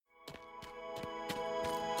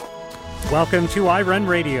Welcome to iRun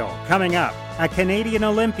Radio. Coming up, a Canadian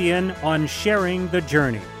Olympian on sharing the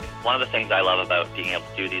journey. One of the things I love about being able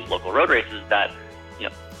to do these local road races is that,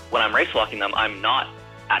 when I'm race walking them, I'm not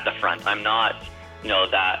at the front. I'm not,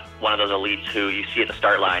 that one of those elites who you see at the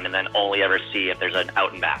start line and then only ever see if there's an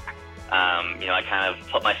out and back. I kind of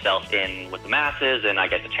put myself in with the masses, and I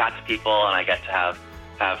get to chat to people, and I get to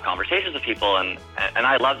have conversations with people, and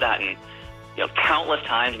I love that. And countless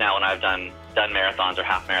times now when I've done marathons or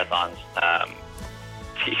half marathons,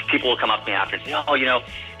 people will come up to me after and say, "Oh,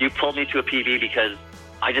 you pulled me to a PB because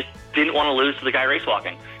I just didn't want to lose to the guy race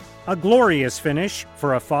walking." A glorious finish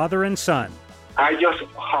for a father and son. I just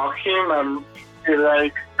hug him,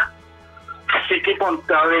 and he keep on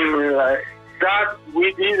telling me "Dad,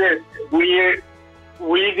 we did it. We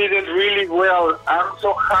did it really well. I'm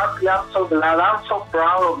so happy. I'm so glad. I'm so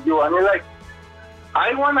proud of you." And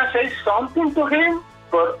I want to say something to him,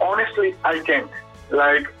 but honestly, I can't.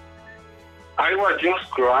 I was just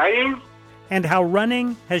crying. And how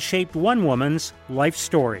running has shaped one woman's life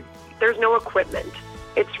story. There's no equipment.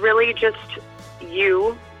 It's really just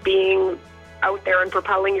you being out there and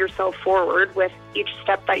propelling yourself forward with each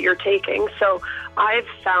step that you're taking. So I've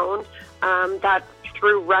found that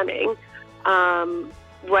through running,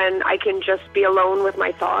 when I can just be alone with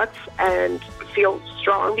my thoughts and feel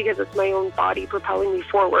strong because it's my own body propelling me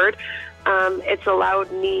forward, it's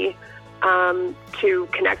allowed me to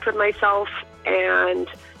connect with myself and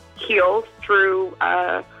heal through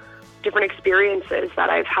different experiences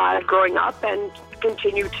that I've had growing up and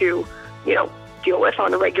continue to, deal with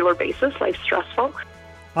on a regular basis. Life's stressful.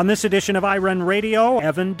 On this edition of iRun Radio,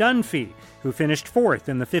 Evan Dunphy, who finished fourth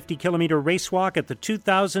in the 50-kilometer race walk at the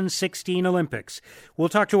 2016 Olympics. We'll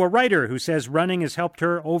talk to a writer who says running has helped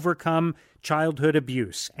her overcome childhood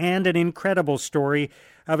abuse, and an incredible story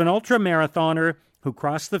of an ultra-marathoner who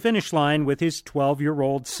crossed the finish line with his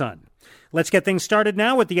 12-year-old son. Let's get things started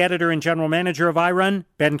now with the editor and general manager of iRun,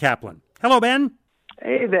 Ben Kaplan. Hello, Ben.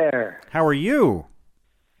 Hey there. How are you?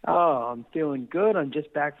 Oh, I'm feeling good. I'm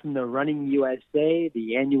just back from the Running USA,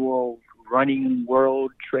 the annual Running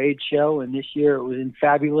World Trade Show, and this year it was in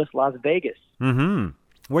fabulous Las Vegas. Mm-hmm.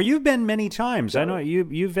 Where you've been many times. I know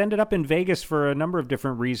you've ended up in Vegas for a number of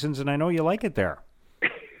different reasons, and I know you like it there.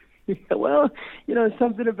 Well,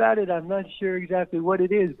 something about it, I'm not sure exactly what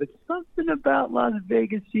it is, but something about Las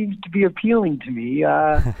Vegas seems to be appealing to me.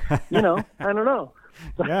 I don't know.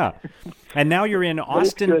 Yeah. And now you're in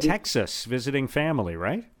Austin, Texas, visiting family,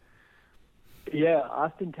 right? Yeah,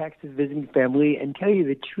 Austin, Texas, visiting family. And tell you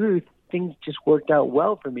the truth, things just worked out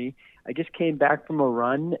well for me. I just came back from a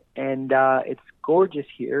run, and it's gorgeous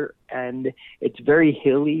here, and it's very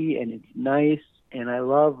hilly, and it's nice, and I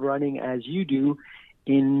love running, as you do,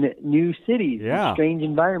 in new cities, in strange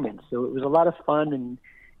environments. So it was a lot of fun, and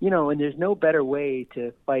and there's no better way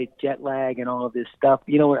to fight jet lag and all of this stuff.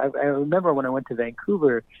 I remember when I went to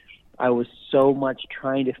Vancouver, I was so much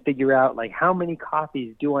trying to figure out, how many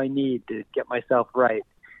coffees do I need to get myself right?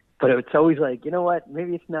 But it's always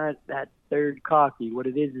maybe it's not that third coffee. What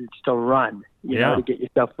it is just a run, to get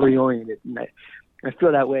yourself reoriented. And I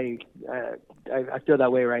feel that way. I feel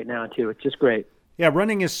that way right now, too. It's just great. Yeah,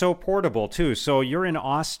 running is so portable, too. So you're in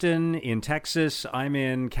Austin, in Texas. I'm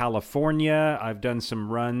in California. I've done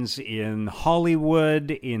some runs in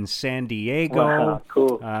Hollywood, in San Diego. Wow,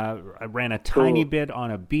 cool. I ran a tiny bit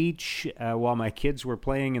on a beach while my kids were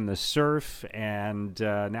playing in the surf. And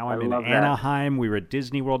now I'm in Anaheim. We were at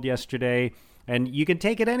Disney World yesterday. And you can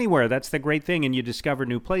take it anywhere. That's the great thing. And you discover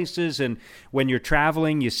new places. And when you're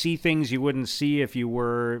traveling, you see things you wouldn't see if you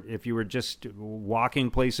were just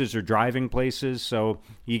walking places or driving places. So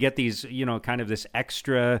you get these, kind of this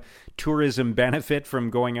extra tourism benefit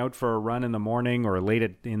from going out for a run in the morning or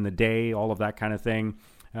late in the day, all of that kind of thing.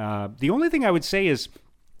 The only thing I would say is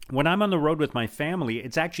when I'm on the road with my family,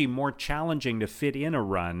 it's actually more challenging to fit in a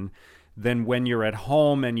run than when you're at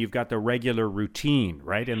home and you've got the regular routine,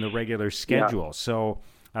 right, and the regular schedule. Yeah. So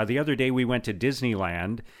the other day we went to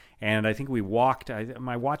Disneyland, and I think we walked,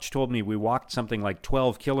 my watch told me we walked something like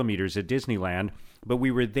 12 kilometers at Disneyland, but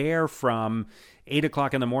we were there from 8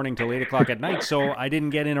 o'clock in the morning till 8 o'clock at night, so I didn't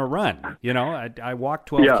get in a run. I walked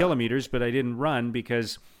 12 kilometers, but I didn't run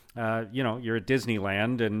because you're at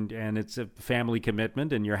Disneyland and it's a family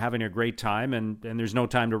commitment and you're having a great time and there's no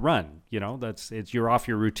time to run. You're off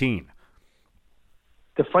your routine.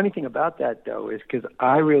 The funny thing about that, though, is because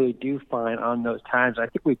I really do find on those times, I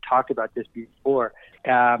think we've talked about this before,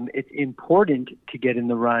 it's important to get in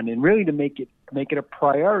the run and really to make it a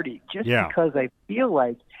priority. Just because I feel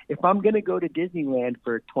like if I'm going to go to Disneyland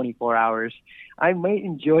for 24 hours, I might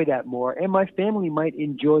enjoy that more, and my family might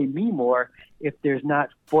enjoy me more if there's not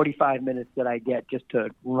 45 minutes that I get just to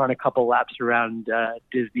run a couple laps around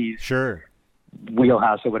Disney's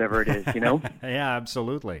wheelhouse or whatever it is, you know? Yeah,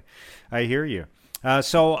 absolutely. I hear you.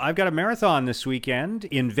 So I've got a marathon this weekend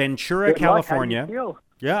in Ventura, California. How do you feel?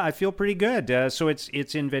 Yeah, I feel pretty good. So it's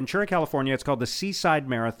in Ventura, California. It's called the Seaside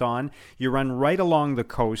Marathon. You run right along the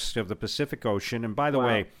coast of the Pacific Ocean. And by the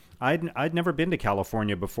way, I'd never been to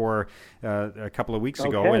California before a couple of weeks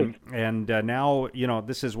ago, and now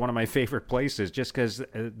this is one of my favorite places just because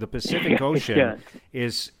the Pacific Ocean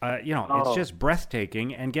is it's just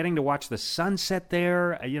breathtaking, and getting to watch the sunset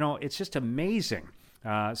there, it's just amazing.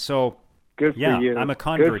 So good for you. I'm a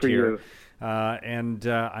convert here. And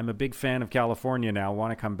I'm a big fan of California now. I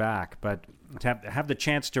want to come back, but to have the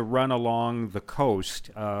chance to run along the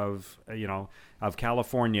coast of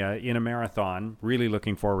California in a marathon, really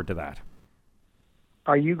looking forward to that.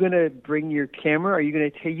 Are you going to bring your camera? Are you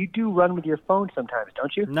going to you do run with your phone sometimes,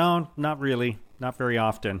 don't you? No, not really. Not very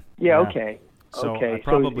often. Yeah, okay. So I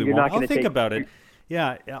probably won't. I'll think about it.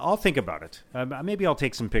 Yeah, I'll think about it. Maybe I'll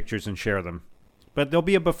take some pictures and share them. But there'll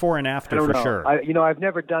be a before and after for sure. I've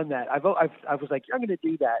never done that. I was like, I'm going to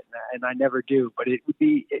do that, and I never do. But it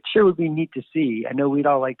sure would be neat to see. I know we'd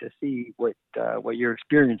all like to see what you're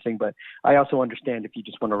experiencing, but I also understand if you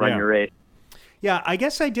just want to run your race. Yeah, I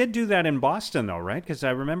guess I did do that in Boston, though, right? Because I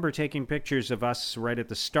remember taking pictures of us right at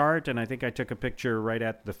the start, and I think I took a picture right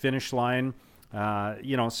at the finish line.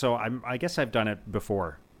 So I guess I've done it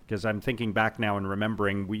before. Because I'm thinking back now and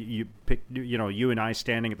remembering you and I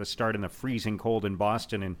standing at the start in the freezing cold in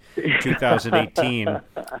Boston in 2018,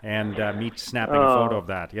 and me snapping a photo of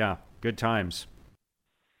that. Yeah, good times.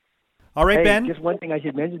 All right, Ben. Just one thing I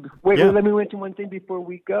should mention. Wait, let me mention one thing before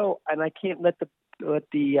we go, and I can't let the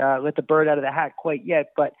bird out of the hat quite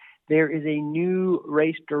yet. But there is a new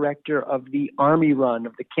race director of the Army Run,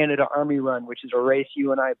 of the Canada Army Run, which is a race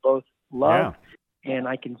you and I both love. Yeah. And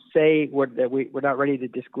I can say we're not ready to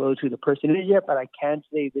disclose who the person is yet, but I can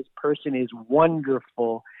say this person is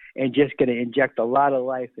wonderful and just going to inject a lot of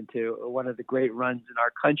life into one of the great runs in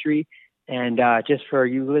our country. And just for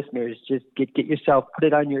you listeners, just get yourself, put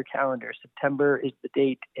it on your calendar. September is the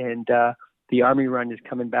date, and the Army Run is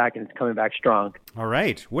coming back, and it's coming back strong. All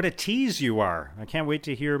right. What a tease you are. I can't wait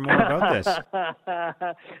to hear more about this.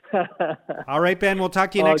 All right, Ben, we'll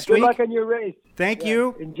talk to you next week. Good luck on your race. Thank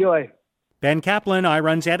you. Enjoy. Ben Kaplan,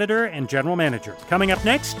 iRun's editor and general manager. Coming up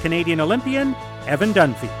next, Canadian Olympian Evan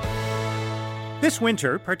Dunphy. This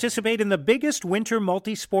winter, participate in the biggest winter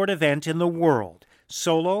multi-sport event in the world,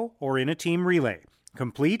 solo or in a team relay.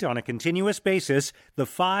 Complete on a continuous basis the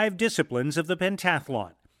 5 disciplines of the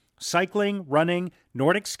pentathlon: cycling, running,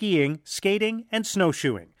 Nordic skiing, skating, and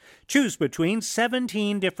snowshoeing. Choose between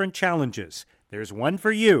 17 different challenges. There's one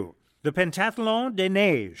for you. The Pentathlon des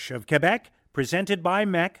Neiges of Quebec, presented by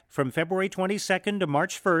MEC from February 22nd to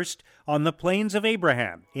March 1st on the Plains of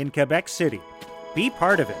Abraham in Quebec City. Be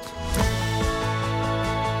part of it.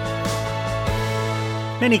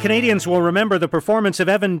 Many Canadians will remember the performance of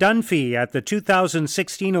Evan Dunphy at the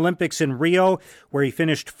 2016 Olympics in Rio, where he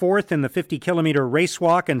finished 4th in the 50-kilometer race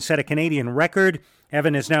walk and set a Canadian record.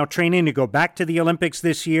 Evan is now training to go back to the Olympics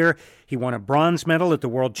this year. He won a bronze medal at the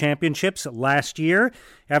World Championships last year.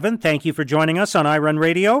 Evan, thank you for joining us on iRun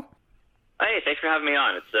Radio. Hey, thanks for having me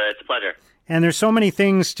on. It's a pleasure. And there's so many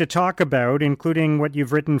things to talk about, including what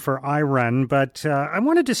you've written for iRun, but I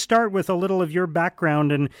wanted to start with a little of your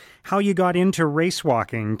background and how you got into race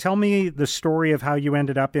walking. Tell me the story of how you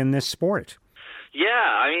ended up in this sport. Yeah,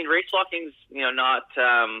 I mean, race walking's not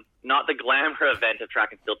the glamour event of track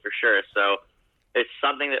and field for sure. So it's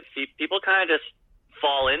something that people kind of just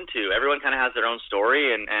fall into. Everyone kind of has their own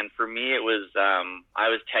story, and for me, it was I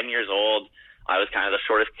was 10 years old. I was kind of the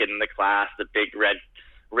shortest kid in the class, the big red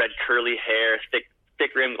curly hair, thick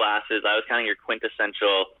rim glasses. I was kind of your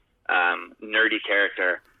quintessential nerdy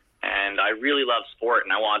character, and I really loved sport,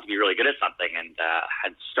 and I wanted to be really good at something, and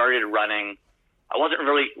had started running. I wasn't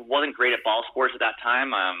great at ball sports at that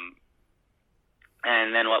time,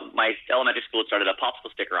 and then my elementary school started a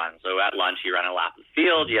popsicle stick run. So at lunch, you run a lap of the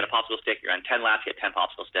field, you had a popsicle stick, you run 10 laps, you get 10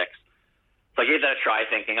 popsicle sticks. So I gave that a try,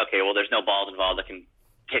 thinking, okay, well, there's no balls involved that can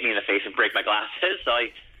hit me in the face and break my glasses. So I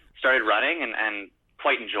started running and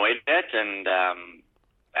quite enjoyed it, and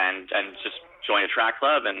just joined a track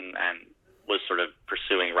club and was sort of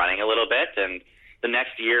pursuing running a little bit. And the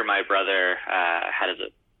next year, my brother had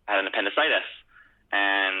an appendicitis,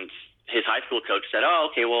 and his high school coach said, "Oh,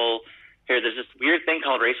 okay, well, here, there's this weird thing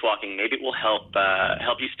called race walking. Maybe it will help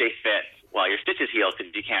you stay fit while your stitches heal, because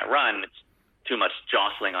if you can't run, it's too much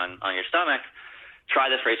jostling on your stomach. try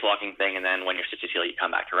this race walking thing, and then when your stitches heal, you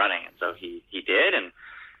come back to running. And so he did, and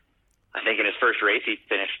I think in his first race he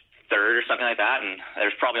finished third or something like that, and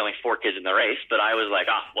there's probably only 4 kids in the race, but I was like,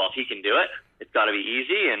 well, if he can do it, it's got to be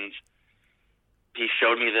easy. And he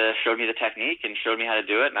showed me the technique and showed me how to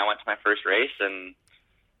do it, and I went to my first race and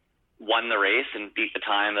won the race and beat the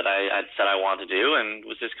time that I had said I wanted to do, and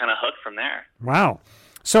was just kind of hooked from there. Wow.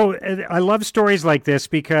 So I love stories like this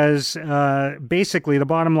because basically the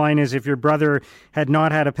bottom line is if your brother had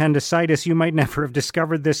not had appendicitis, you might never have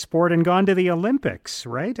discovered this sport and gone to the Olympics,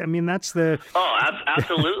 right? I mean, that's the... Oh,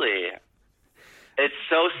 absolutely. It's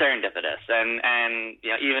so serendipitous. And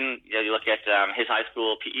even you look at his high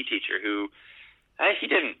school PE teacher who he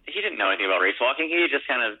didn't know anything about race walking. He had just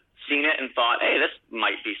kind of seen it and thought, hey, this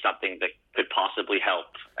might be something that could possibly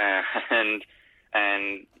help. And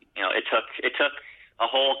it took a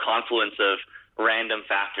whole confluence of random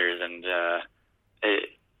factors, and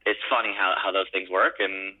it's funny how those things work.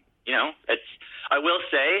 And I will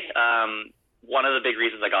say one of the big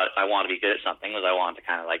reasons I wanted to be good at something was I wanted to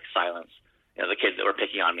kind of like silence the kids that were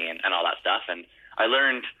picking on me and all that stuff. And I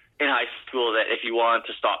learned in high school that if you wanted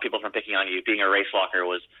to stop people from picking on you, being a race walker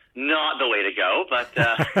was not the way to go. But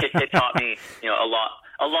it taught me a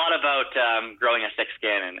lot about growing a thick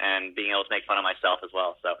skin and being able to make fun of myself as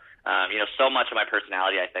well. So so much of my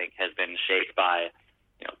personality, I think, has been shaped by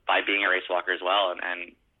being a race walker as well.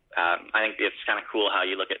 And I think it's kind of cool how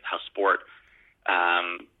you look at how sport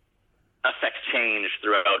affects change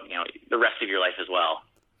throughout the rest of your life as well.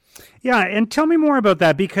 Yeah, and tell me more about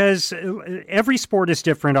that, because every sport is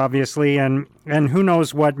different, obviously, and who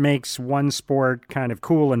knows what makes one sport kind of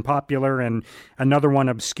cool and popular and another one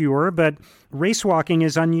obscure, but race walking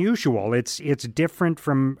is unusual. It's different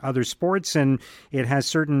from other sports, and it has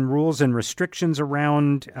certain rules and restrictions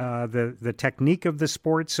around the technique of the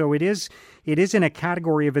sport, so it is in a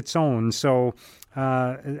category of its own. So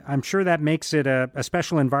I'm sure that makes it a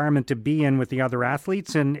special environment to be in with the other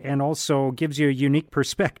athletes, and also gives you a unique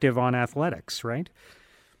perspective on athletics, right?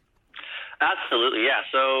 Absolutely, yeah.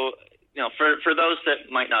 So, for those that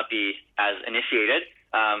might not be as initiated,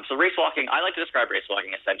 so race walking, I like to describe race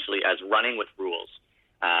walking essentially as running with rules.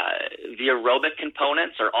 The aerobic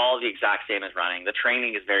components are all the exact same as running. The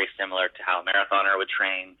training is very similar to how a marathoner would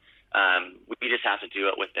train. We just have to do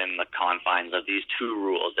it within the confines of these 2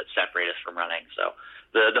 rules that separate us from running. So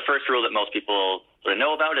the first rule that most people sort of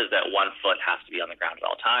know about is that one foot has to be on the ground at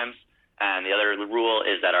all times. And the other rule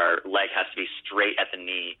is that our leg has to be straight at the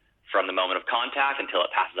knee from the moment of contact until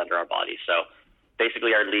it passes under our body. So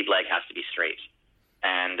basically our lead leg has to be straight.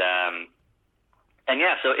 And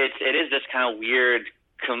yeah, so it is this kind of weird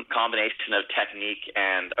combination of technique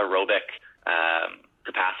and aerobic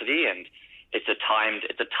capacity, and it's a timed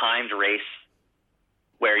race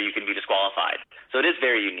where you can be disqualified. So it is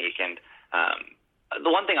very unique. And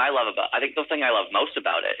the thing I love most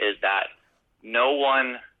about it is that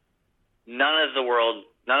none of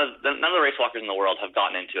the race walkers in the world have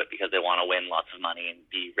gotten into it because they want to win lots of money and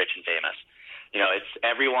be rich and famous. It's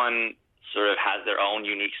everyone sort of has their own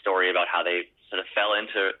unique story about how they sort of fell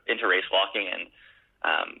into race walking, and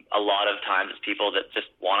a lot of times it's people that just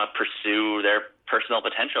want to pursue their personal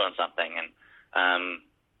potential in something, and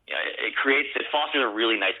it fosters a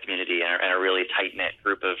really nice community and a really tight knit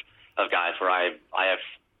group of guys where I have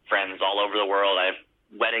friends all over the world. I have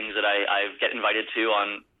weddings that I get invited to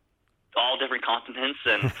on all different continents,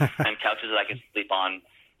 and couches that I can sleep on,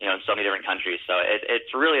 in so many different countries. So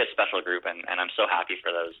it's really a special group, and I'm so happy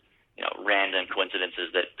for those, random coincidences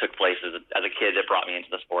that took place as a kid that brought me into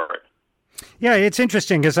the sport. Yeah, it's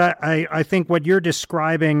interesting because I think what you're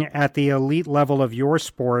describing at the elite level of your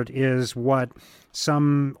sport is what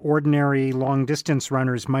some ordinary long-distance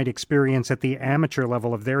runners might experience at the amateur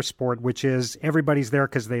level of their sport, which is everybody's there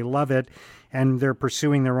because they love it, and they're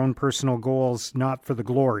pursuing their own personal goals, not for the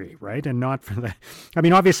glory, right? And not for the... I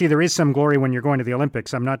mean, obviously there is some glory when you're going to the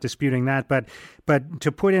Olympics. I'm not disputing that, but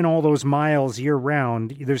to put in all those miles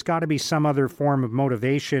year-round, there's got to be some other form of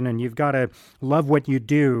motivation, and you've got to love what you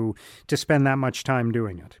do to spend that much time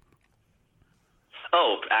doing it.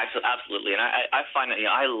 Oh, absolutely. And I find that,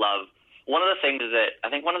 I love... One of the things that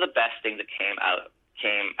I think one of the best things that came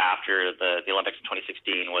after the Olympics in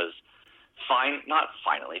 2016 was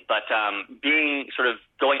being sort of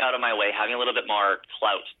going out of my way, having a little bit more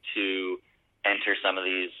clout to enter some of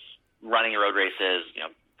these running road races,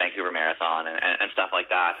 Vancouver Marathon and stuff like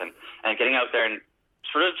that, and getting out there and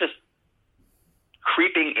sort of just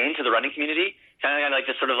creeping into the running community, kind of like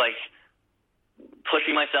just sort of like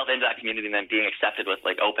pushing myself into that community and then being accepted with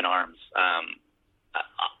like open arms.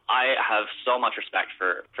 I have so much respect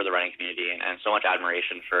for the running community and so much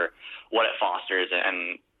admiration for what it fosters,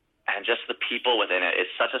 and just the people within it is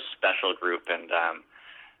such a special group. And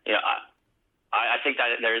you know, I think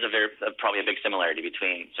that there is probably a big similarity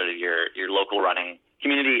between sort of your local running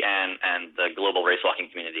community and the global race walking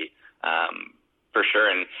community, for sure.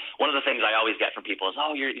 And one of the things I always get from people is,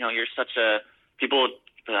 oh, you're such a people.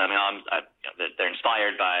 They're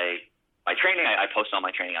inspired by my training. I post all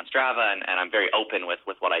my training on Strava, and I'm very open with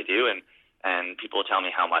what I do, and people tell me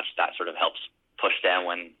how much that sort of helps push them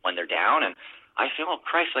when they're down. And I feel, oh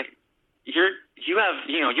Christ, like you have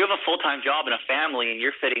a full-time job and a family, and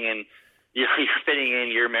you're fitting in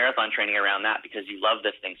your marathon training around that because you love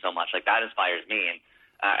this thing so much. Like, that inspires me. And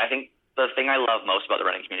I think the thing I love most about the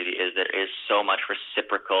running community is there is so much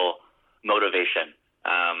reciprocal motivation,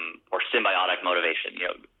 or symbiotic motivation.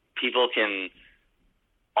 You know, people can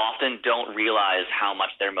often don't realize how much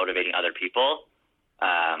they're motivating other people,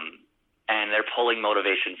 and they're pulling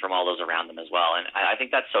motivation from all those around them as well. And I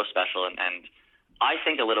think that's so special, and I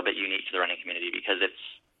think a little bit unique to the running community, because it's,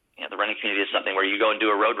 you know, the running community is something where you go and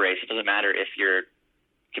do a road race. It doesn't matter if you're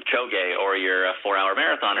Kipchoge or you're a 4-hour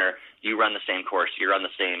marathoner, you run the same course, you run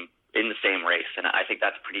in the same race. And I think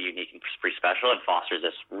that's pretty unique and pretty special, and fosters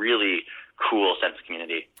this really cool sense of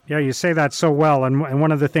community. Yeah, you say that so well. And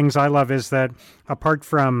one of the things I love is that apart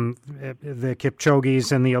from the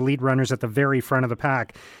Kipchoges and the elite runners at the very front of the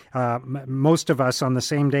pack, most of us on the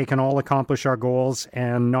same day can all accomplish our goals,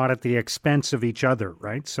 and not at the expense of each other,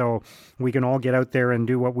 right? So we can all get out there and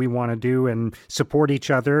do what we want to do and support each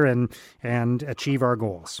other and achieve our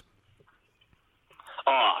goals.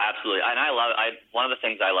 Oh, absolutely. And one of the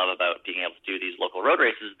things I love about being able to do these local road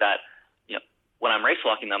races is that, you know, when I'm race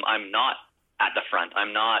walking them, I'm not at the front.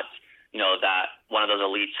 I'm not, you know, that one of those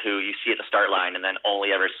elites who you see at the start line and then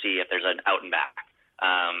only ever see if there's an out and back.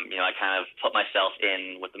 You know, I kind of put myself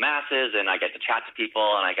in with the masses, and I get to chat to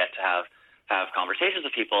people, and I get to have conversations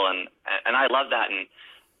with people, and I love that. And,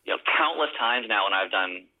 you know, countless times now when I've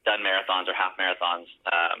done marathons or half marathons,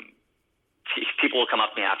 people will come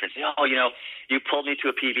up to me after and say, oh, you know, you pulled me to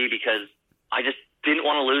a PB because I just didn't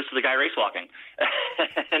want to lose to the guy race walking.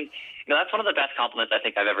 And, you know, that's one of the best compliments I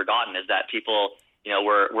think I've ever gotten, is that people, you know,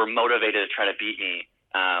 were motivated to try to beat me,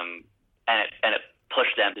 and it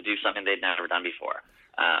pushed them to do something they'd never done before.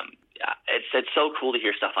 Yeah, it's so cool to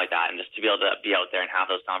hear stuff like that, and just to be able to be out there and have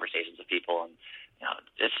those conversations with people, and, you know,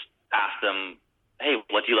 just ask them, hey,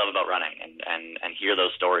 what do you love about running, and hear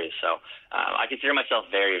those stories. So I consider myself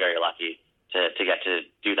very, very lucky to get to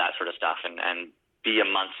do that sort of stuff and be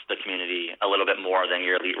amongst the community a little bit more than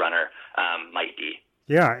your elite runner might be.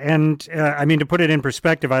 Yeah, and I mean, to put it in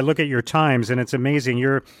perspective, I look at your times, and it's amazing.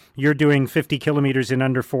 You're doing 50 kilometers in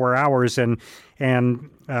under 4 hours, and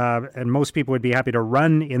most people would be happy to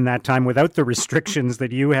run in that time without the restrictions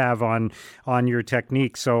that you have on your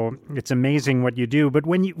technique. So it's amazing what you do. But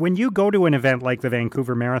when you go to an event like the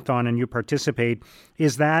Vancouver Marathon and you participate,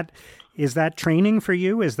 is that training for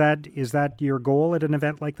you? Is that your goal at an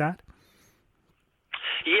event like that?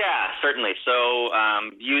 Yeah, certainly. So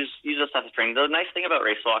use those types of training. The nice thing about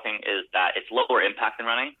race walking is that it's lower impact than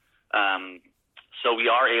running. So we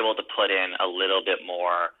are able to put in a little bit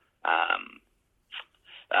more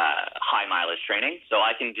high mileage training. So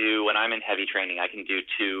I can do, when I'm in heavy training, I can do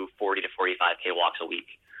 2 40 to 45K walks a week.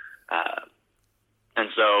 And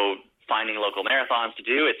so finding local marathons to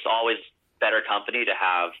do, it's always better company to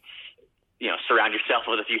have, you know, surround yourself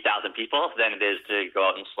with a few thousand people than it is to go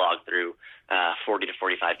out and slog through 40 to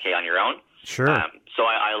 45K on your own. Sure. So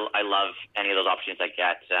I love any of those opportunities I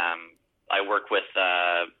get. I work with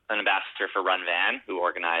an ambassador for Run Van, who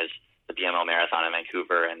organized the BMO Marathon in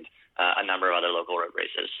Vancouver and a number of other local road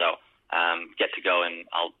races. So get to go, and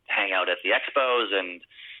I'll hang out at the expos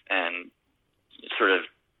and sort of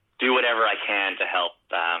do whatever I can to help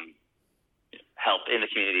in the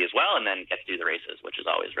community as well, and then get to do the races, which is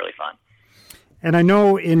always really fun. And I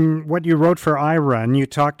know in what you wrote for iRun, you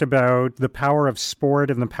talked about the power of sport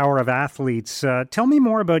and the power of athletes. Tell me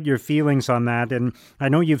more about your feelings on that. And I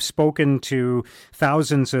know you've spoken to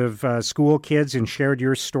thousands of school kids and shared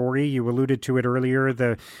your story. You alluded to it earlier,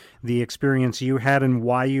 the experience you had and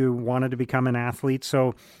why you wanted to become an athlete.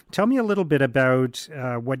 So tell me a little bit about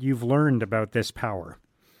what you've learned about this power.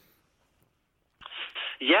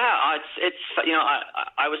 Yeah, it's you know,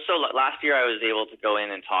 I was last year I was able to go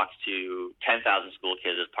in and talk to 10,000 school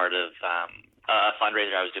kids as part of a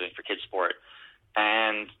fundraiser I was doing for Kids Sport,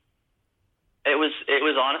 and it was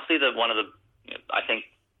honestly I think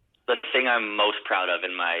the thing I'm most proud of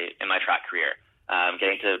in my track career,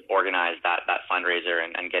 getting to organize that fundraiser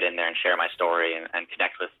and get in there and share my story and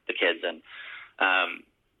connect with the kids. And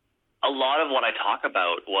a lot of what I talk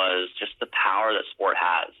about was just the power that sport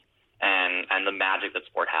has. and the magic that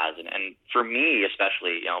sport has. And for me,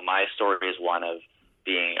 especially, my story is one of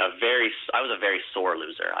being I was a very sore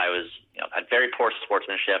loser. I was, had very poor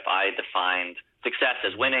sportsmanship. I defined success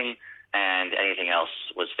as winning, and anything else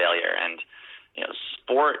was failure. And,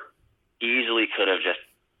 sport easily could have just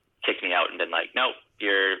kicked me out and been like, no,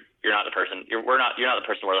 you're not the person. You're not the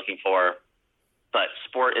person we're looking for. But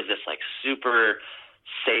sport is this like super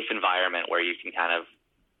safe environment where you can kind of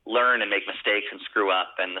learn and make mistakes and screw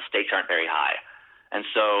up, and the stakes aren't very high. And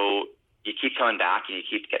so you keep coming back and you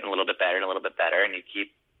keep getting a little bit better and a little bit better, and you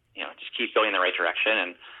keep, just keep going in the right direction.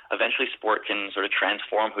 And eventually sport can sort of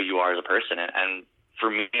transform who you are as a person. And for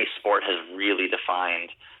me, sport has really defined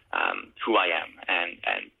who I am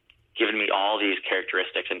and given me all these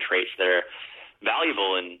characteristics and traits that are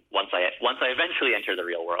valuable. And once I eventually enter the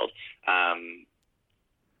real world,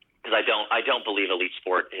 because I don't believe elite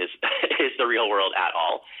sport is is the real world at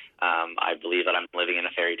all. I believe that I'm living in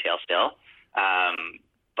a fairy tale still.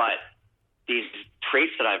 But these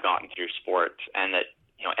traits that I've gotten through sport, and that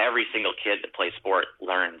every single kid that plays sport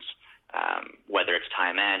learns, whether it's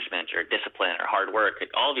time management or discipline or hard work,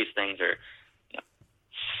 all these things are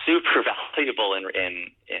super valuable in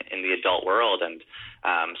the adult world, and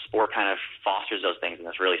sport kind of fosters those things in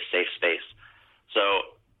this really safe space. So,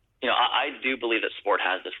 I do believe that sport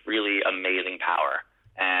has this really amazing power,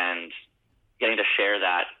 and getting to share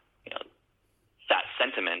that, that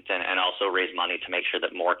sentiment and also raise money to make sure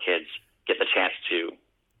that more kids get the chance to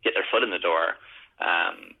get their foot in the door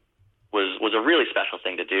was a really special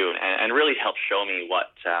thing to do, and really helped show me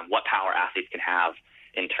what power athletes can have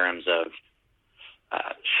in terms of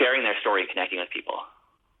sharing their story and connecting with people.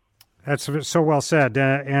 That's so well said.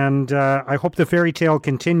 And I hope the fairy tale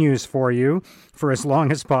continues for you for as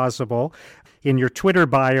long as possible. In your Twitter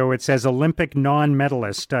bio, it says Olympic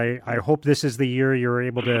non-medalist. I hope this is the year you're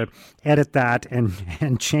able to edit that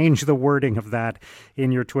and change the wording of that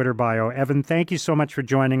in your Twitter bio. Evan, thank you so much for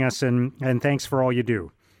joining us, and thanks for all you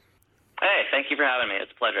do. Hey, thank you for having me.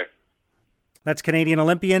 It's a pleasure. That's Canadian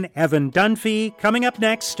Olympian Evan Dunphy. Coming up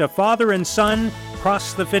next, a father and son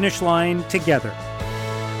cross the finish line together.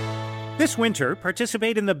 This winter,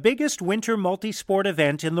 participate in the biggest winter multi-sport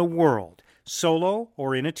event in the world, solo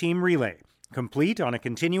or in a team relay. Complete on a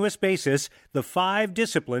continuous basis the 5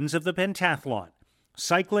 disciplines of the pentathlon: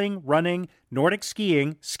 cycling, running, Nordic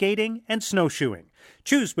skiing, skating, and snowshoeing.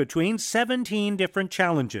 Choose between 17 different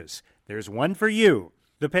challenges. There's one for you.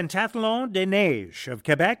 The Pentathlon des Neiges of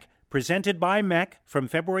Quebec, presented by MEC from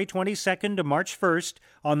February 22nd to March 1st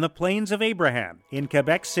on the Plains of Abraham in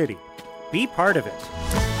Quebec City. Be part of it.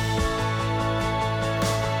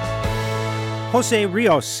 Jose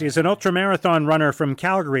Rios is an ultramarathon runner from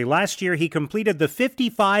Calgary. Last year, he completed the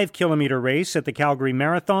 55-kilometer race at the Calgary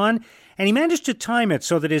Marathon, and he managed to time it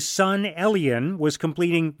so that his son, Elian, was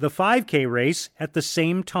completing the 5K race at the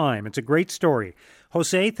same time. It's a great story.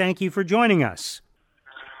 Jose, thank you for joining us.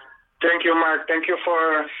 Thank you, Mark. Thank you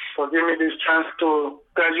for giving me this chance to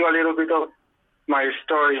tell you a little bit of my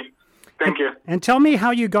story. Thank you. And tell me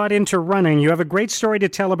how you got into running. You have a great story to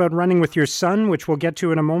tell about running with your son, which we'll get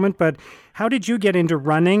to in a moment, but how did you get into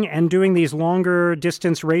running and doing these longer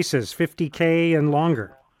distance races, 50K and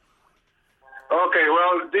longer? Okay,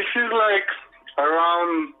 well, this is like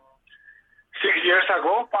around 5 years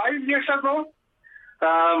ago.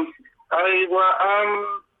 I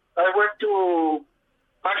went to,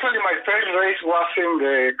 actually my first race was in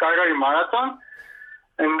the Calgary Marathon,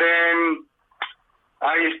 and then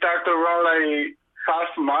I started to run like half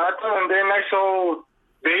marathon, and then I saw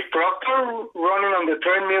Dave Proctor running on the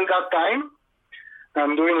treadmill that time.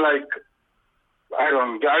 I'm doing like, I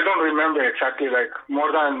don't remember exactly, like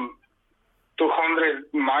more than 200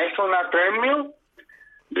 miles on a treadmill.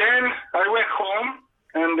 Then I went home,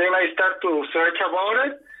 and then I started to search about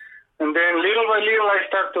it, and then little by little I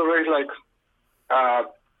started to race like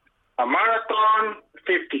a marathon,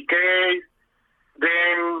 50K,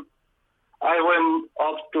 then I went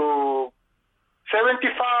up to 75,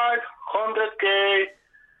 100K,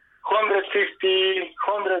 150,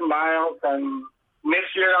 100 miles, and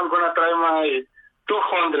next year I'm going to try my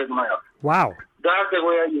 200 miles. Wow. That's the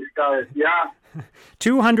way I started, yeah.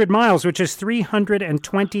 200 miles, which is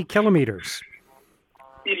 320 kilometers.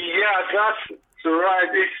 Yeah, that's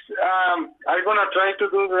right. I'm going to try to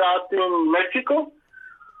do that in Mexico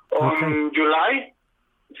on July.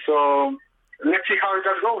 So let's see how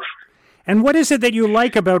that goes. And what is it that you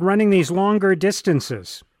like about running these longer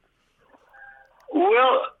distances?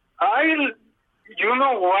 Well, you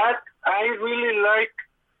know what? I really like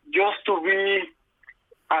just to be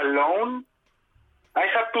alone. I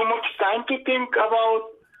have too much time to think about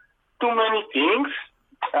too many things.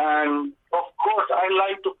 And of course, I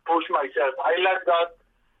like to push myself. I like that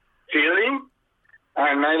feeling,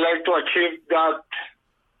 and I like to achieve that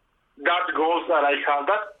goals that I have.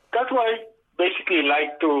 That's why I basically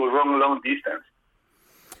like to run long distance.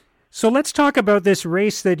 So let's talk about this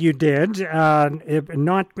race that you did.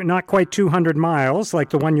 Not quite 200 miles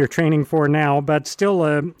like the one you're training for now, but still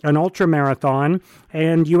an ultra marathon.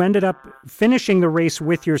 And you ended up finishing the race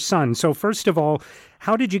with your son. So first of all,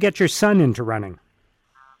 how did you get your son into running?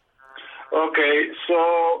 Okay,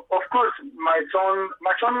 so of course my son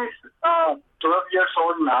is 12 years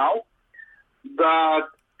old now. But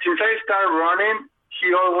since I started running,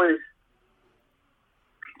 he always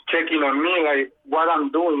checking on me, like what I'm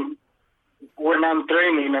doing when I'm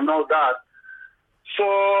training and all that.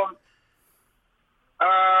 So,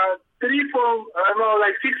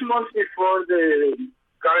 6 months before the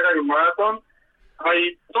Calgary Marathon,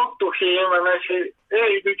 I talked to him and I said,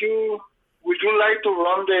 "Hey, would you like to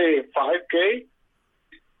run the 5K?"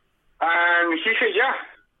 And he said, "Yeah."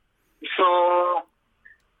 So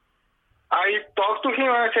I talked to him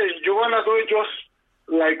and I said, "You wanna do it just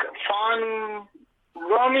like fun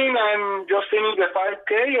running and just finish the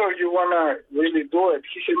 5K, or you wanna really do it?"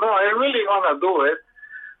 He said, "No, I really wanna do it."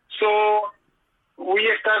 So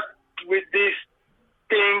we start with this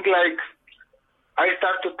thing, like I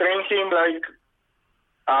start to train him like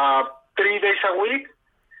 3 days a week,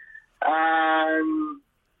 and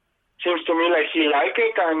seems to me like he liked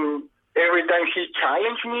it. And every time he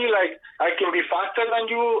challenged me, like I can be faster than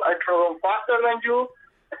you, I can run faster than you,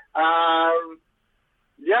 and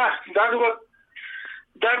yeah, that's the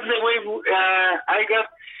way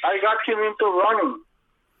I got him into running.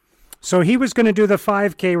 So he was going to do the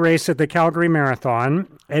 5K race at the Calgary Marathon,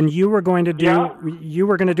 and you were going to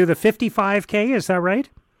do the 55K. Is that right?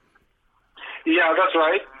 Yeah, that's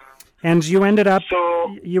right. And you ended up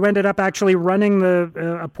actually running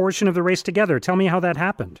a portion of the race together. Tell me how that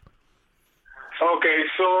happened. Okay,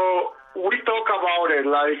 so we talk about it.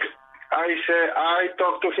 Like I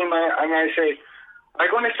talked to him and I say, I'm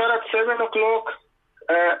gonna start at 7:00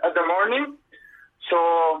 at the morning.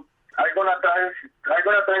 So I'm gonna try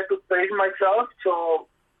to pace myself. So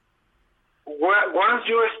once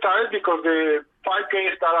you start, because the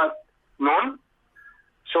 5K start at noon,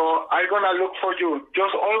 so I'm gonna look for you.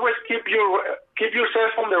 Just always keep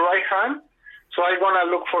yourself on the right hand. So I'm gonna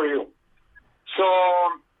look for you. So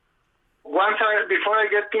before I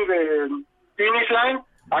get to the finish line,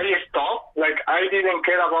 I stop. Like I didn't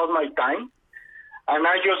care about my time, and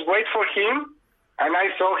I just wait for him. And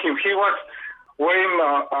I saw him. He was wearing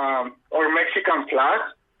our Mexican flag,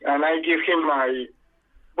 and I give him my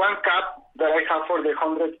one cap that I have for the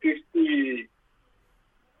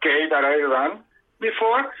 150K that I ran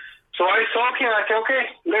before. So I saw him. I said,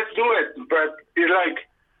 "Okay, let's do it." But it's like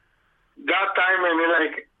that time, and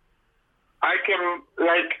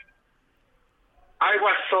like I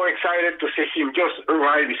was so excited to see him just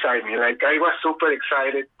right beside me. Like I was super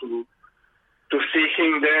excited to see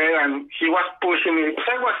him there, and he was pushing me.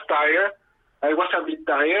 I was tired. I was a bit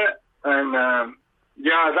tired, and that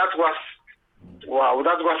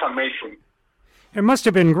was amazing. It must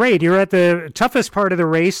have been great. You're at the toughest part of the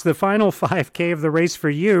race, the final 5K of the race for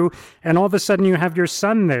you, and all of a sudden you have your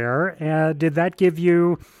son there. Did that give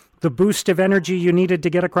you the boost of energy you needed to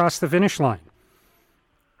get across the finish line?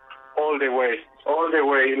 All the way.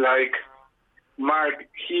 Like, Mark,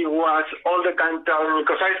 he was all the time telling me,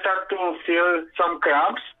 because I started to feel some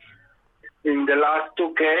cramps in the last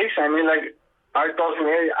 2Ks. I mean, like, I told him,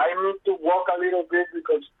 "Hey, I need to walk a little bit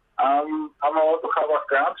because I'm about to have a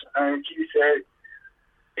cramps." And he said,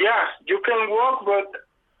 "Yeah, you can walk, but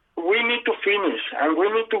we need to finish, and we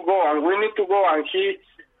need to go, and we need to go." And he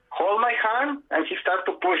hold my hand, and he started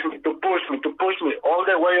to push me all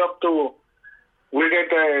the way up to we get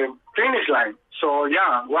the finish line. So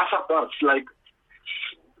yeah, was a touch, like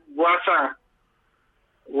was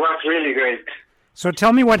really great. So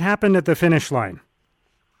tell me what happened at the finish line.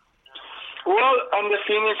 Well, on the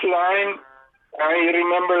finish line, I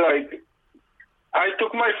remember like I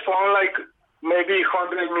took my phone like maybe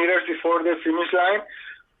 100 meters before the finish line,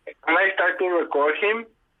 and I started to record him.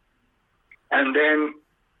 And then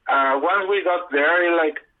once we got there,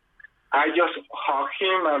 like I just hugged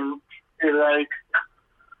him, and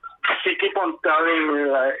he kept on telling me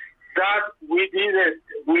like, "Dad, we did it.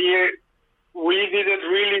 We did it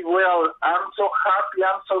really well. I'm so happy.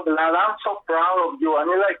 I'm so glad. I'm so proud of you." And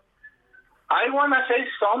I want to say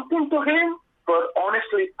something to him, but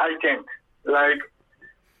honestly, I can't. Like,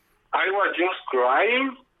 I was just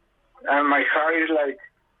crying, and my heart is like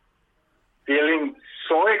feeling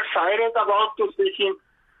so excited about to see him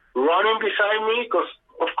running beside me, because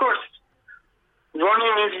of course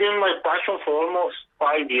running has been my passion for almost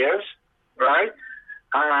 5 years, right?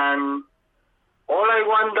 And all I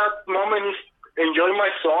want that moment is enjoy my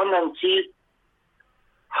son and see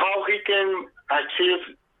how he can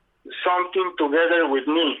achieve something together with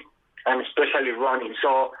me, and especially running.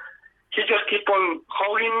 So he just keep on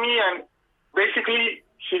hugging me, and basically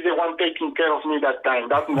he's the one taking care of me that time.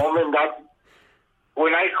 That moment, that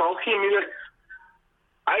when I hug him,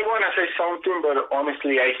 I want to say something, but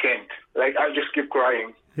honestly, I can't. Like, I just keep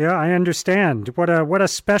crying. Yeah, I understand. What a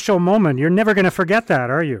special moment. You're never going to forget that,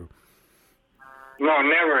 are you? No,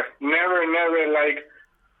 never. Like,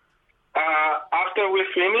 after we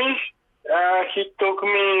finished, he took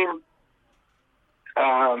me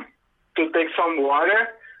to take some water,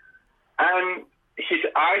 and his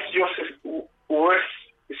eyes just were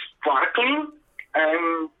sparkling,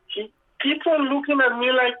 and he keeps on looking at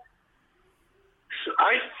me like,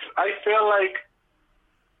 I felt like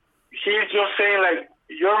he's just saying, like,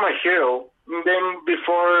 you're my hero. And then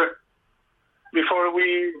before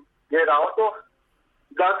we get out of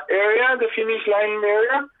that area, the finish line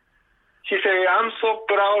area, he said, I'm so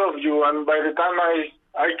proud of you. And by the time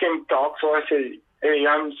I can talk, so I say, hey,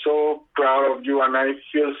 I'm so proud of you, and I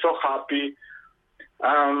feel so happy.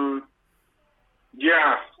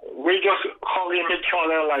 Yeah, we just hugging each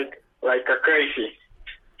other like a crazy.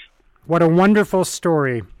 What a wonderful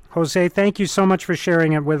story. Jose, thank you so much for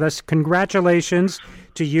sharing it with us. Congratulations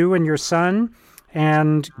to you and your son,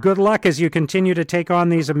 and good luck as you continue to take on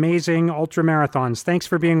these amazing ultramarathons. Thanks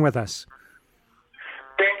for being with us.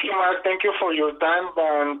 Thank you, Mark. Thank you for your time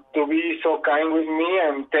and to be so kind with me,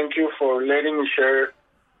 and thank you for letting me share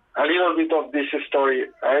a little bit of this story.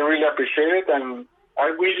 I really appreciate it, and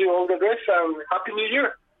I wish you all the best, and Happy New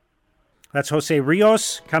Year. That's Jose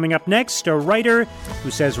Rios. Coming up next, a writer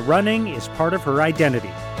who says running is part of her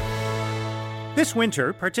identity. This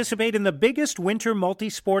winter, participate in the biggest winter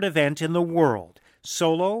multi-sport event in the world,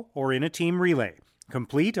 solo or in a team relay.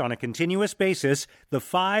 Complete on a continuous basis the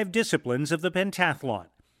 5 disciplines of the pentathlon: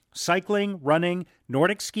 cycling, running,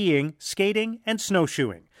 Nordic skiing, skating, and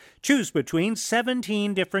snowshoeing. Choose between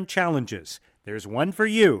 17 different challenges. There's one for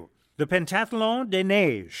you. The Pentathlon des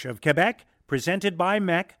Neiges of Quebec, presented by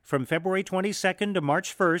MEC from February 22nd to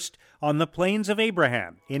March 1st on the Plains of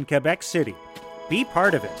Abraham in Quebec City. Be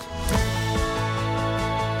part of it.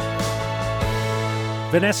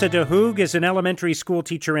 Vanessa DeHoog is an elementary school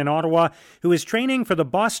teacher in Ottawa who is training for the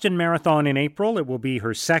Boston Marathon in April. It will be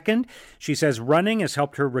her second. She says running has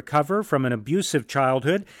helped her recover from an abusive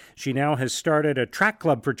childhood. She now has started a track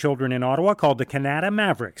club for children in Ottawa called the Canada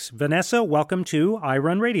Mavericks. Vanessa, welcome to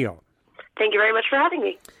iRun Radio. Thank you very much for having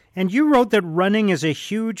me. And you wrote that running is a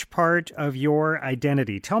huge part of your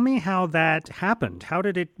identity. Tell me how that happened. How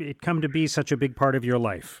did it come to be such a big part of your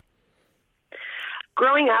life?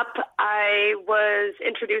 Growing up, I was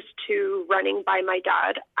introduced to running by my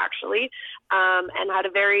dad, actually, and had a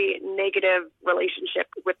very negative relationship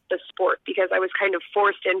with the sport because I was kind of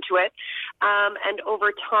forced into it. And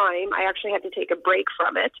over time, I actually had to take a break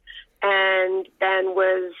from it, and then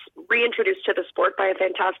was reintroduced to the sport by a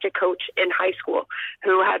fantastic coach in high school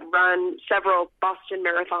who had run several Boston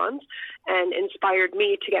marathons and inspired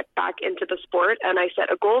me to get back into the sport. And I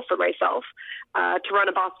set a goal for myself to run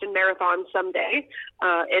a Boston Marathon someday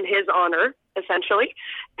in his honor, essentially.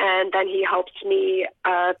 And then he helped me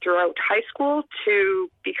throughout high school to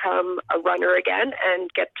become a runner again and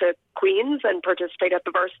get to Queens and participate at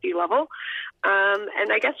the varsity level.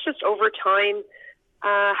 And I guess just over time,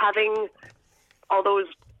 having all those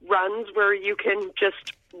runs where you can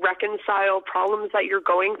just reconcile problems that you're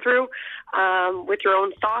going through with your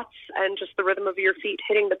own thoughts and just the rhythm of your feet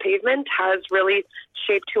hitting the pavement has really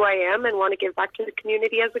shaped who I am and want to give back to the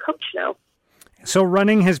community as a coach now. So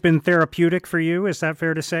running has been therapeutic for you, is that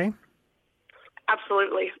fair to say?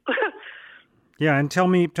 Absolutely. Yeah, and tell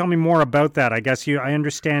me more about that. I guess I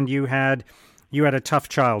understand you had a tough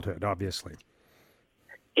childhood, obviously.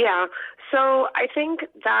 Yeah. So I think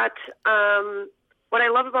that what I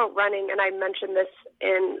love about running, and I mentioned this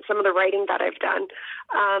in some of the writing that I've done,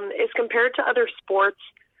 is compared to other sports,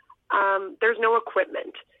 there's no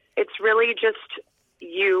equipment. It's really just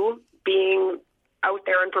you being out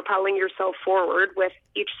there and propelling yourself forward with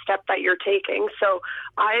each step that you're taking. So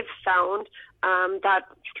I've found that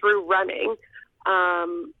through running,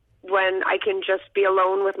 when I can just be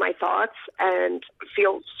alone with my thoughts and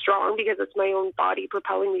feel strong because it's my own body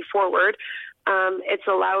propelling me forward, it's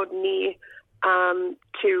allowed me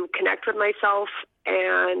to connect with myself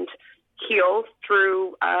and heal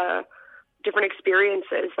through different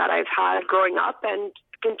experiences that I've had growing up and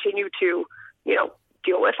continue to,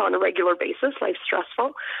 deal with on a regular basis. Life's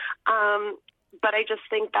stressful. but I just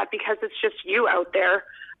think that because it's just you out there,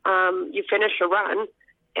 you finish a run,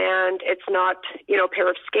 and it's not, a pair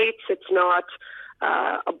of skates, it's not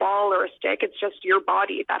a ball or a stick, it's just your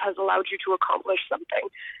body that has allowed you to accomplish something.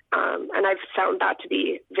 And I've found that to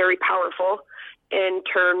be very powerful in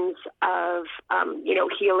terms of,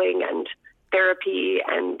 healing and therapy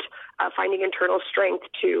and finding internal strength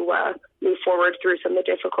to move forward through some of the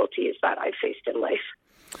difficulties that I've faced in life.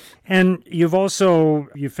 And you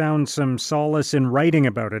found some solace in writing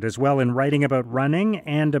about it as well, in writing about running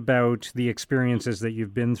and about the experiences that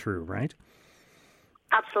you've been through, right?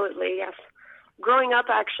 Absolutely, yes. Growing up,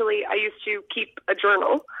 actually, I used to keep a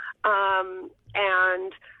journal,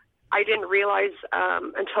 and I didn't realize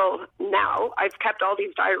until now, I've kept all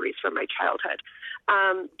these diaries from my childhood.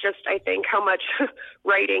 I think how much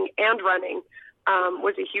writing and running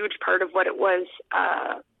was a huge part of what it was.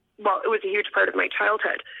 It was a huge part of my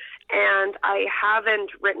childhood. And I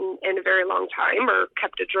haven't written in a very long time or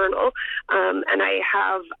kept a journal. And I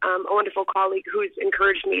have a wonderful colleague who's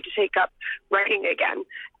encouraged me to take up writing again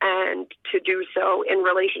and to do so in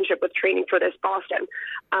relationship with training for this Boston.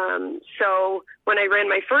 So when I ran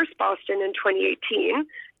my first Boston in 2018,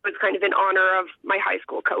 it was kind of in honor of my high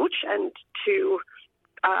school coach and to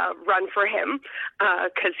run for him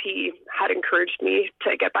because he had encouraged me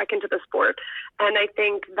to get back into the sport. And I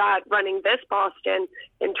think that running this Boston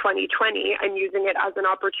in 2020, I'm using it as an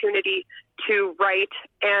opportunity to write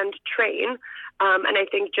and train, and I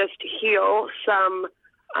think just heal some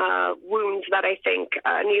wounds that I think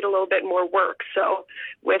need a little bit more work. So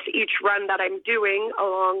with each run that I'm doing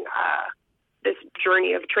along this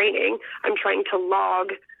journey of training, I'm trying to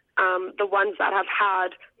log the ones that have had,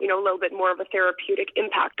 a little bit more of a therapeutic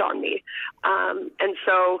impact on me. And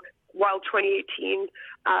so while 2018,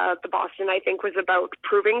 the Boston, I think, was about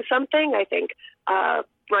proving something, I think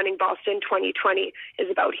running Boston 2020 is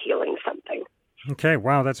about healing something. Okay,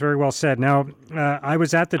 wow, that's very well said. Now, I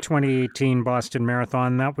was at the 2018 Boston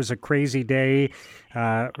Marathon. That was a crazy day,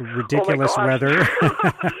 ridiculous weather.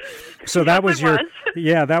 So that was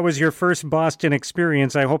that was your first Boston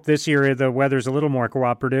experience. I hope this year the weather's a little more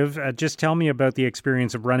cooperative. Just tell me about the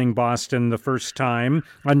experience of running Boston the first time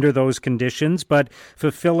under those conditions, but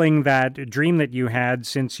fulfilling that dream that you had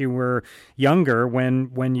since you were younger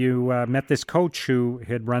when you met this coach who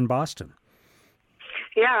had run Boston.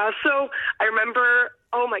 Yeah, so I remember,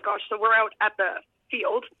 so we're out at the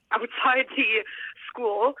field outside the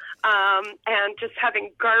school and just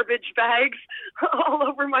having garbage bags all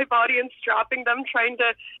over my body and strapping them, trying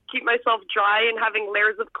to keep myself dry and having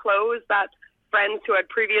layers of clothes that friends who had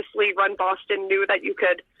previously run Boston knew that you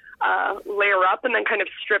could layer up and then kind of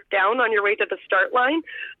strip down on your way to the start line.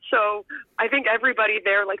 So I think everybody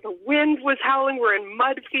there, like the wind was howling, we're in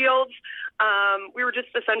mud fields. We were just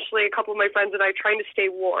essentially, a couple of my friends and I, trying to stay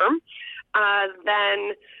warm.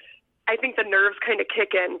 Then I think the nerves kind of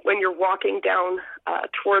kick in when you're walking down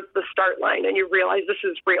towards the start line and you realize this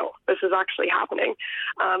is real. This is actually happening.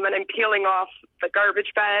 And I'm peeling off the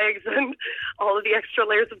garbage bags and all of the extra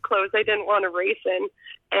layers of clothes I didn't want to race in.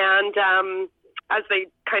 And as they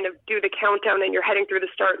kind of do the countdown and you're heading through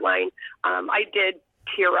the start line, I did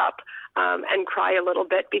tear up and cry a little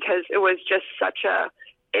bit because it was just such a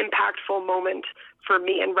impactful moment for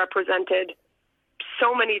me and represented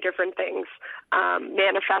so many different things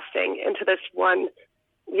manifesting into this one,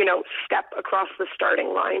 step across the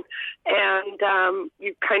starting line. And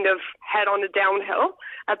you kind of head on a downhill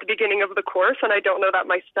at the beginning of the course, and I don't know that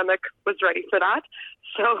my stomach was ready for that.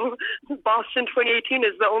 So Boston 2018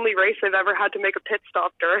 is the only race I've ever had to make a pit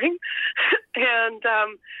stop during. And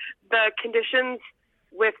the conditions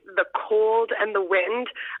with the cold and the wind,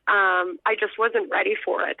 I just wasn't ready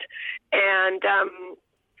for it. And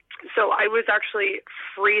so I was actually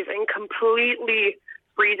freezing, completely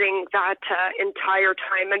freezing that entire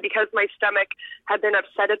time. And because my stomach had been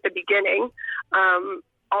upset at the beginning,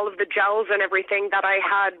 all of the gels and everything that I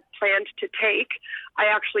had planned to take, I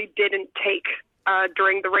actually didn't take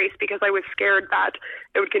during the race because I was scared that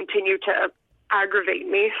it would continue to aggravate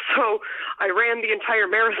me. So I ran the entire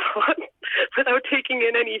marathon without taking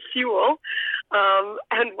in any fuel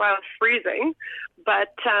and while needing.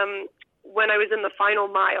 But when I was in the final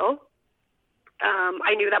mile,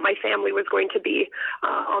 I knew that my family was going to be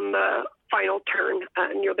on the final turn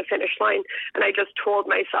near the finish line. And I just told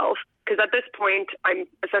myself, because at this point, I'm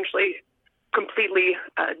essentially completely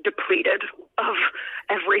depleted of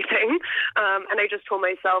everything. And I just told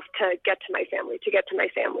myself to get to my family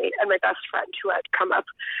and my best friend who had come up.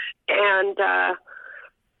 And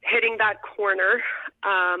hitting that corner,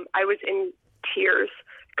 I was in tears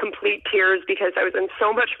complete tears because I was in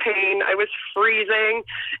so much pain. I was freezing,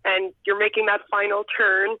 and you're making that final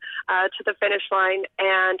turn to the finish line.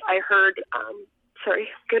 And I heard, sorry,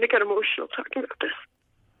 I'm going to get emotional talking about this.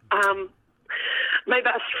 My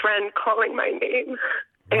best friend calling my name.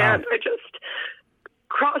 Wow. And I just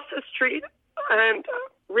crossed the street and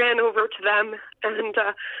ran over to them, and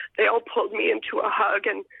they all pulled me into a hug.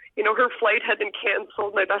 And her flight had been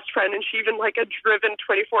canceled, my best friend, and she even had driven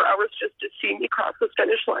 24 hours just to see me cross the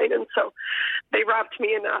finish line. And so they wrapped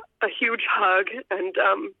me in a huge hug, and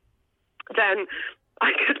then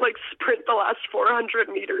I could sprint the last 400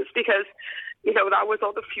 meters because that was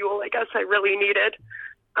all the fuel I guess I really needed.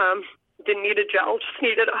 Didn't need a gel, just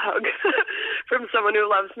needed a hug from someone who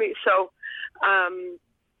loves me. So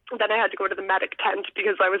then I had to go to the medic tent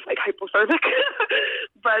because I was hypothermic.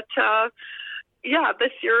 But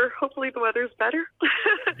this year, hopefully the weather's better.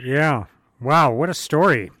 Yeah. Wow. What a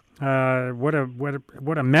story. What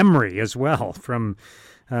a memory as well from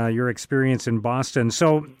your experience in Boston.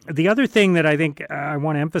 So the other thing that I think I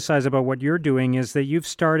want to emphasize about what you're doing is that you've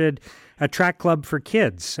started a track club for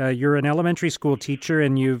kids. You're an elementary school teacher,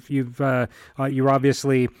 and you're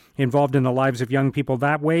obviously involved in the lives of young people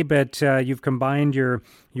that way, but you've combined your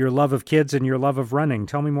love of kids and your love of running.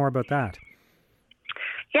 Tell me more about that.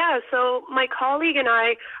 Yeah, so my colleague and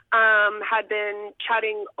I had been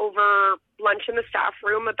chatting over lunch in the staff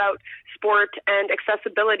room about sport and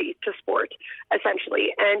accessibility to sport,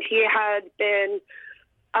 essentially. And he had been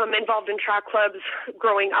involved in track clubs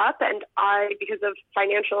growing up, and I, because of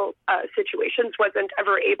financial situations, wasn't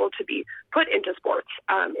ever able to be put into sports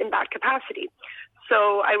in that capacity.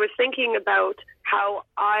 So I was thinking about how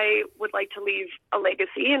I would like to leave a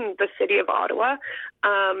legacy in the city of Ottawa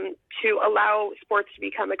to allow sports to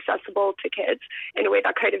become accessible to kids in a way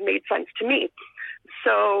that kind of made sense to me.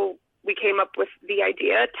 So we came up with the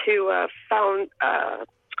idea to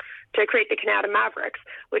create the Kanata Mavericks,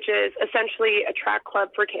 which is essentially a track club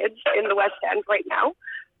for kids in the West End right now,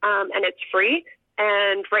 and it's free.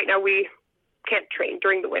 And right now we can't train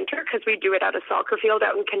during the winter because we do it at a soccer field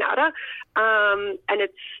out in Kanata, and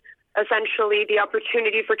it's essentially the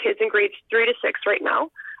opportunity for kids in grades 3 to 6 right now.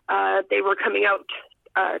 They were coming out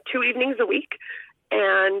 2 evenings a week,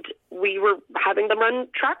 and we were having them run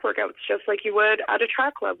track workouts just like you would at a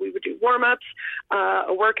track club. We would do warm-ups,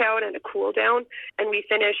 a workout, and a cool-down, and we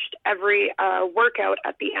finished every workout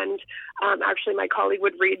at the end. Actually, my colleague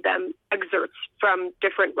would read them excerpts from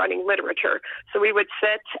different running literature. So we would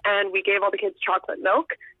sit, and we gave all the kids chocolate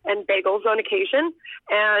milk and bagels on occasion,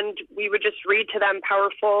 and we would just read to them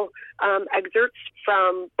powerful excerpts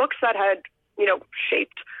from books that had,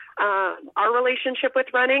 shaped our relationship with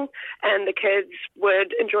running, and the kids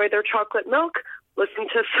would enjoy their chocolate milk, listen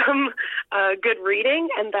to some good reading,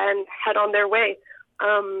 and then head on their way.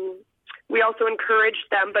 We also encouraged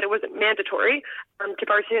them, but it wasn't mandatory, to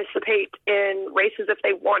participate in races if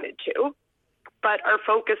they wanted to. But our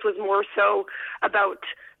focus was more so about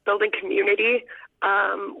building community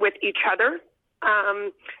with each other.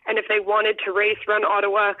 And if they wanted to race, Run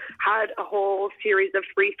Ottawa had a whole series of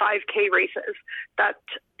free 5K races that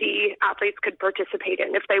the athletes could participate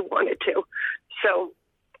in if they wanted to. So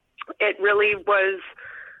it really was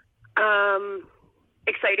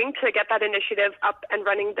exciting to get that initiative up and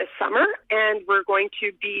running this summer. And we're going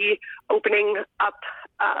to be opening up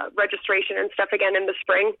registration and stuff again in the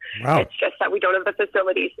spring. Wow. It's just that we don't have the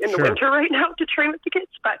facilities in the winter right now to train with the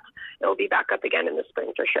kids, but it'll be back up again in the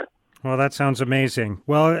spring for sure. Well, that sounds amazing.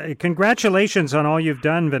 Well, congratulations on all you've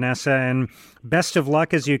done, Vanessa, and best of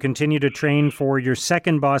luck as you continue to train for your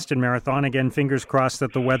second Boston Marathon. Again, fingers crossed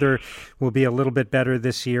that the weather will be a little bit better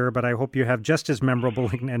this year, but I hope you have just as memorable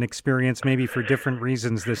an experience, maybe for different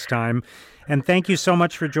reasons this time. And thank you so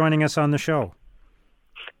much for joining us on the show.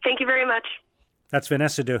 Thank you very much. That's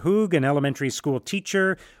Vanessa de Hoog, an elementary school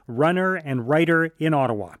teacher, runner, and writer in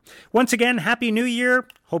Ottawa. Once again, Happy New Year.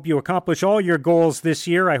 Hope you accomplish all your goals this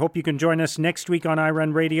year. I hope you can join us next week on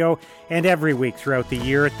iRun Radio and every week throughout the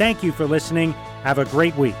year. Thank you for listening. Have a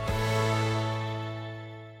great week.